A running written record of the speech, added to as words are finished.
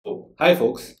Hi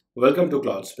folks, welcome to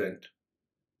Cloud Sprint.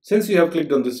 Since you have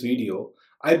clicked on this video,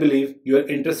 I believe you are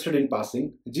interested in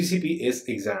passing GCP ACE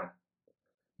exam.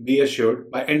 Be assured,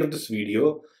 by end of this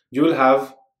video, you will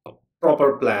have a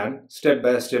proper plan,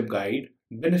 step-by-step guide,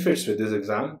 benefits with this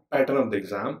exam, pattern of the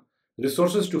exam,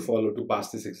 resources to follow to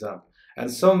pass this exam, and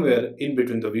somewhere in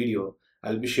between the video,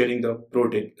 I'll be sharing the pro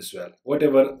tip as well.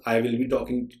 Whatever I will be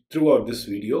talking throughout this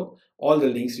video, all the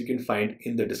links you can find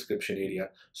in the description area.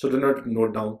 So do not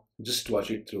note down, just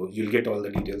watch it through. You'll get all the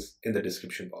details in the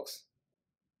description box.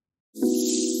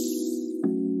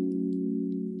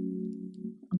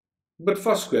 But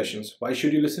first questions, why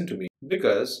should you listen to me?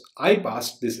 Because I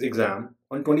passed this exam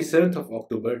on 27th of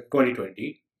October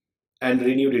 2020 and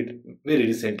renewed it very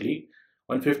recently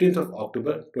on 15th of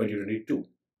October 2022.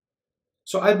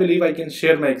 So I believe I can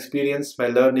share my experience, my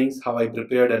learnings, how I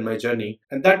prepared and my journey,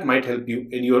 and that might help you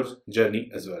in your journey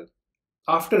as well.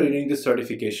 After renewing this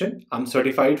certification, I'm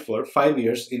certified for 5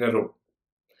 years in a row.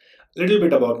 A little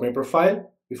bit about my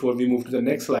profile before we move to the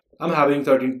next slide. I'm having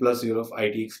 13 plus years of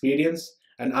IT experience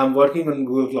and I'm working on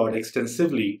Google Cloud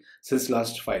extensively since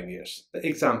last 5 years. The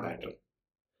exam pattern.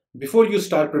 Before you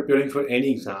start preparing for any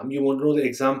exam, you want to know the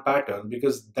exam pattern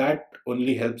because that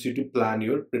only helps you to plan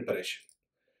your preparation.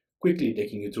 Quickly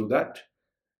taking you through that.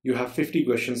 You have 50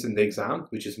 questions in the exam,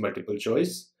 which is multiple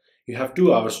choice. You have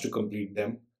 2 hours to complete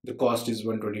them. The cost is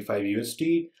 125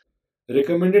 USD. The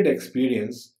recommended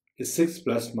experience is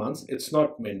 6+ months. It's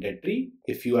not mandatory.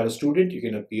 If you are a student, you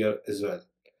can appear as well.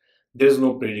 There is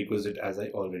no prerequisite, as I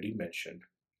already mentioned.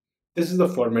 This is the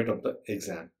format of the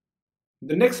exam.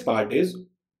 The next part is,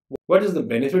 what is the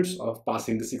benefits of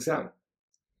passing this exam?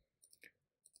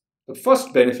 The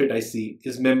first benefit I see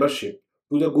is membership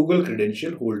to the Google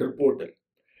Credential Holder Portal.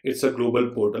 It's a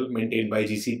global portal maintained by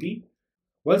GCP.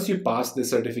 Once you pass this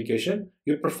certification,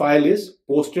 your profile is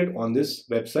posted on this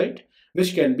website,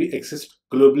 which can be accessed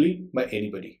globally by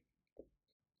anybody.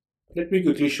 Let me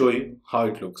quickly show you how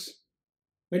it looks.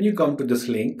 When you come to this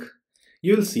link,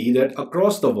 you will see that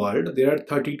across the world, there are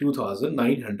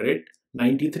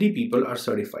 32,993 people are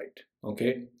certified.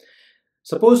 Okay.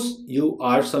 Suppose you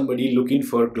are somebody looking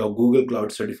for Google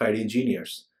Cloud Certified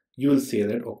Engineers. You will say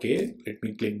that, okay, let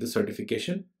me click the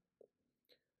certification.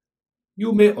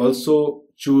 You may also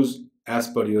choose as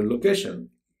per your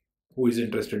location, who is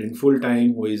interested in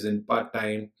full-time, who is in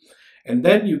part-time, and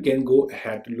then you can go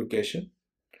ahead to location.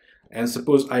 And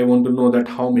suppose I want to know that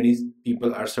how many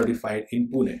people are certified in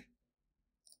Pune.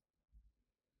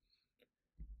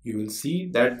 You will see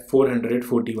that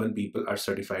 441 people are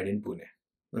certified in Pune.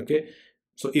 Okay.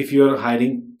 So if you are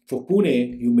hiring for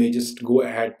Pune, you may just go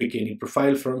ahead, pick any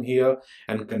profile from here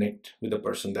and connect with the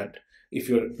person that if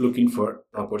you're looking for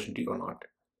an opportunity or not.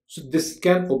 So this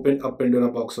can open a Pandora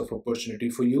box of opportunity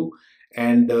for you.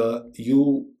 And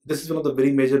this is one of the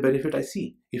very major benefit I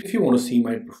see. If you want to see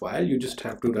my profile, you just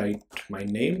have to write my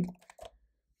name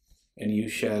and you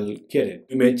shall get it.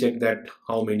 You may check that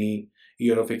how many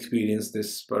years of experience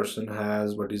this person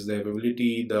has, what is the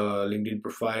availability, the LinkedIn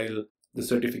profile, the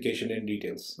certification and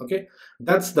details. Okay,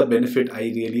 that's the benefit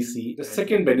I really see. The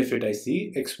second benefit I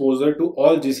see, exposure to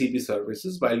all GCP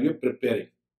services while you're preparing.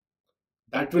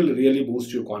 That will really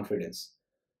boost your confidence.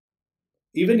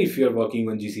 Even if you're working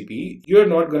on GCP, you're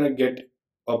not going to get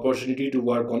opportunity to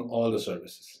work on all the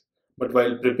services. But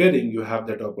while preparing, you have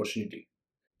that opportunity.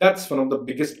 That's one of the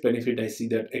biggest benefit I see,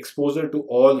 that exposure to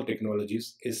all the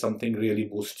technologies is something really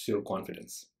boosts your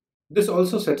confidence. This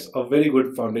also sets a very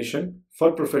good foundation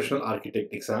for professional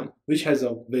architect exam, which has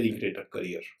a very greater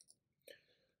career.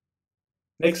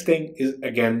 Next thing is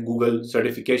again Google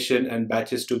certification and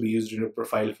badges to be used in your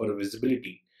profile for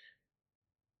visibility.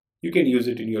 You can use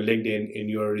it in your LinkedIn, in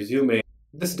your resume.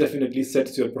 This definitely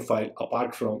sets your profile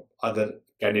apart from other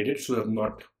candidates who have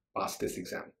not passed this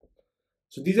exam.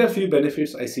 So these are few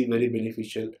benefits I see very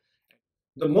beneficial.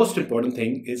 The most important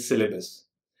thing is syllabus.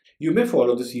 You may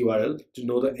follow this URL to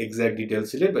know the exact detailed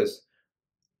syllabus,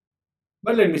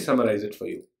 but let me summarize it for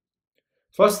you.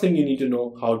 First thing, you need to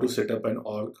know how to set up an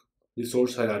org,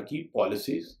 resource hierarchy,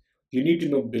 policies. You need to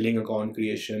know billing account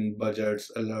creation,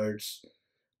 budgets, alerts,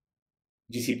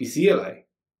 GCP CLI,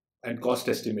 and cost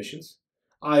estimations.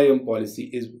 IAM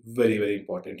policy is very, very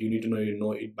important. You need to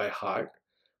know it by heart.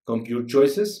 Compute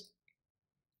choices,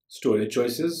 storage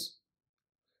choices,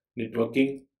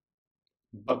 networking,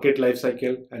 bucket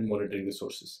lifecycle, and monitoring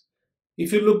resources.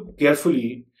 If you look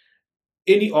carefully,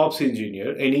 any ops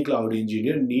engineer, any cloud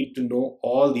engineer need to know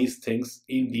all these things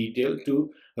in detail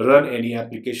to run any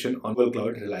application on Google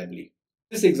Cloud reliably.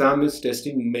 This exam is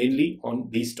testing mainly on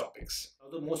these topics. Now,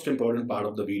 the most important part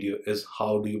of the video is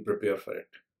how do you prepare for it.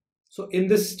 So in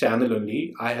this channel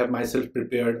only, I have myself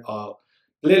prepared a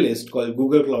playlist called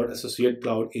Google Cloud Associate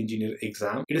Cloud Engineer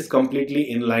Exam. It is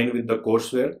completely in line with the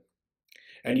courseware,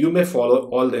 and you may follow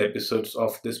all the episodes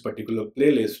of this particular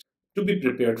playlist to be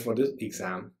prepared for this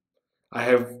exam.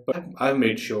 I've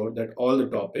made sure that all the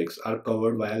topics are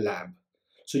covered via lab.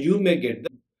 So you may get the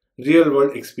real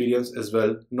world experience as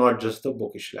well, not just the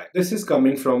bookish lab. This is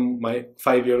coming from my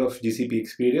 5 years of GCP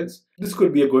experience. This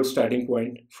could be a good starting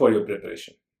point for your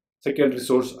preparation. Second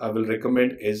resource I will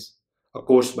recommend is a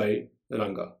course by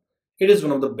Ranga. It is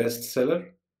one of the best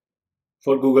seller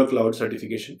for Google Cloud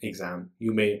Certification Exam.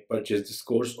 You may purchase this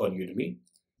course on Udemy.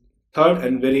 Third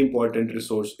and very important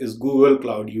resource is Google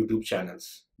Cloud YouTube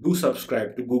channels. Do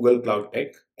subscribe to Google Cloud Tech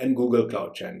and Google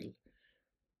Cloud channel.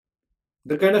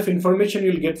 The kind of information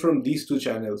you'll get from these two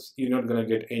channels, you're not going to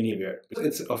get anywhere.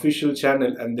 It's an official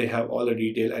channel and they have all the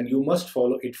detail, and you must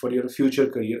follow it for your future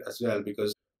career as well,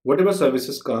 because whatever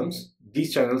services comes,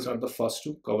 these channels are the first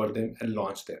to cover them and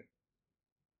launch them.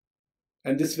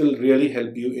 And this will really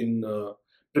help you in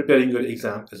preparing your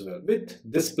exam as well. With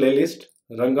this playlist,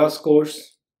 Ranga's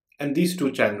course, and these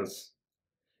two channels,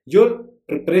 your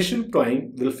preparation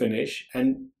time will finish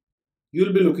and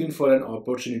you'll be looking for an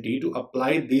opportunity to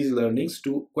apply these learnings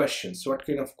to questions. What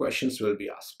kind of questions will be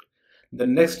asked? The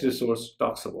next resource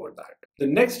talks about that. The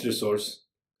next resource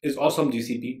is Awesome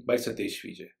GCP by Satish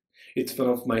Vijay. It's one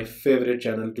of my favorite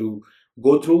channels to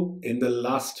go through in the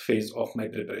last phase of my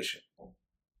preparation.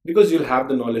 Because you'll have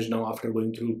the knowledge now after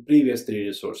going through previous 3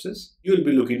 resources, you'll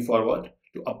be looking forward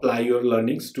to apply your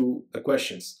learnings to the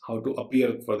questions, how to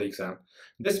appear for the exam.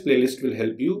 This playlist will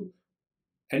help you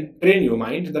and train your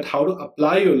mind that how to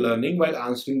apply your learning while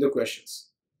answering the questions.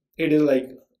 It is like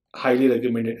highly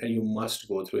recommended and you must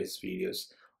go through his videos.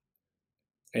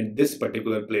 And this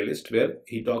particular playlist where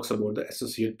he talks about the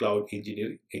Associate Cloud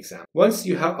Engineering exam. Once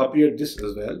you have appeared this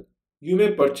as well, you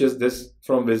may purchase this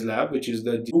from WhizLabs, which is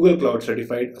the Google Cloud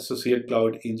Certified Associate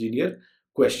Cloud Engineer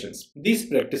questions. These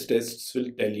practice tests will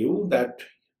tell you that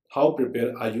how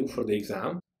prepared are you for the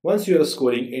exam. Once you are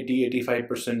scoring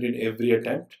 80-85% in every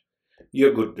attempt,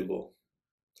 you're good to go.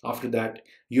 After that,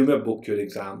 you may book your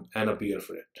exam and appear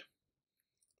for it.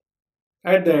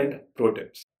 At the end, pro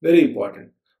tips. Very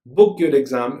important. Book your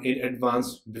exam in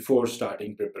advance before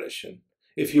starting preparation.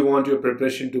 If you want your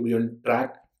preparation to be on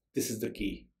track, this is the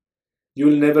key. You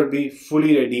will never be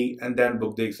fully ready and then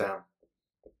book the exam.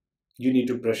 You need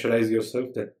to pressurize yourself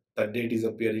that that date is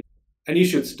appearing and you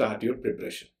should start your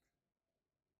preparation.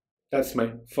 That's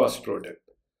my first pro tip.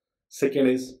 Second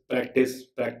is practice,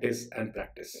 practice, and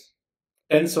practice.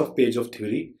 Tens of pages of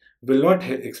theory will not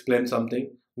explain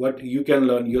something what you can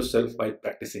learn yourself by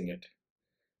practicing it.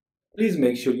 Please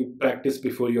make sure you practice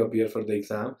before you appear for the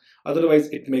exam. Otherwise,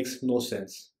 it makes no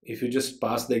sense if you just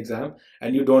pass the exam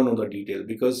and you don't know the detail,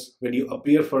 because when you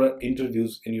appear for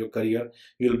interviews in your career,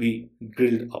 you'll be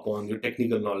drilled upon your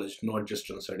technical knowledge, not just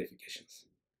on certifications.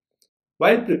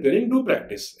 While preparing, do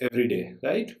practice every day,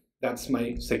 right? That's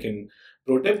my second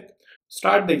pro tip.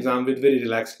 Start the exam with very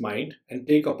relaxed mind and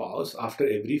take a pause after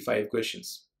every 5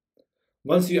 questions.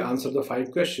 Once you answer the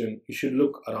 5 questions, you should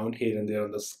look around here and there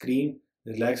on the screen,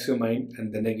 relax your mind,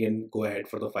 and then again go ahead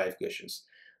for the 5 questions.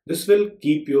 This will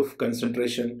keep your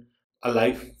concentration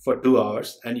alive for 2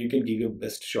 hours and you can give your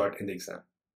best shot in the exam.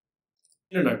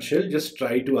 In a nutshell, just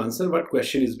try to answer what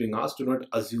question is being asked. Do not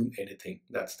assume anything.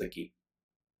 That's the key.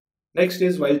 Next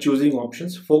is, while choosing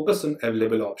options, focus on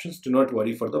available options. Do not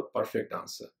worry for the perfect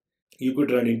answer. You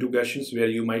could run into questions where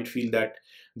you might feel that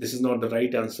this is not the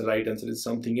right answer is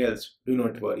something else. Do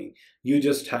not worry. You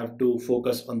just have to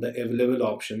focus on the available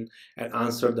option and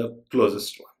answer the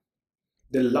closest one.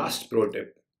 The last pro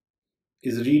tip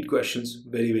is read questions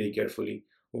very, very carefully.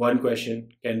 One question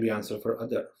can be answered for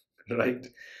other, right?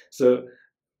 So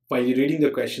while you're reading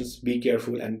the questions, be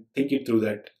careful and think it through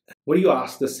that. What do you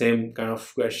ask the same kind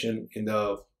of question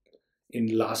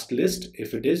in last list?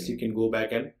 If it is, you can go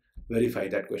back and verify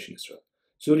that question as well.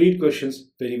 So read questions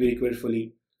very, very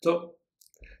carefully. So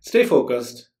stay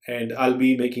focused, and I'll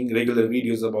be making regular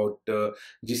videos about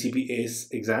GCP ACE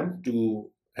exam to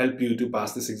help you to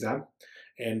pass this exam.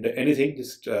 And anything,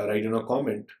 just write in a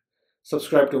comment.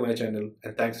 Subscribe to my channel,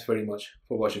 and thanks very much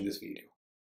for watching this video.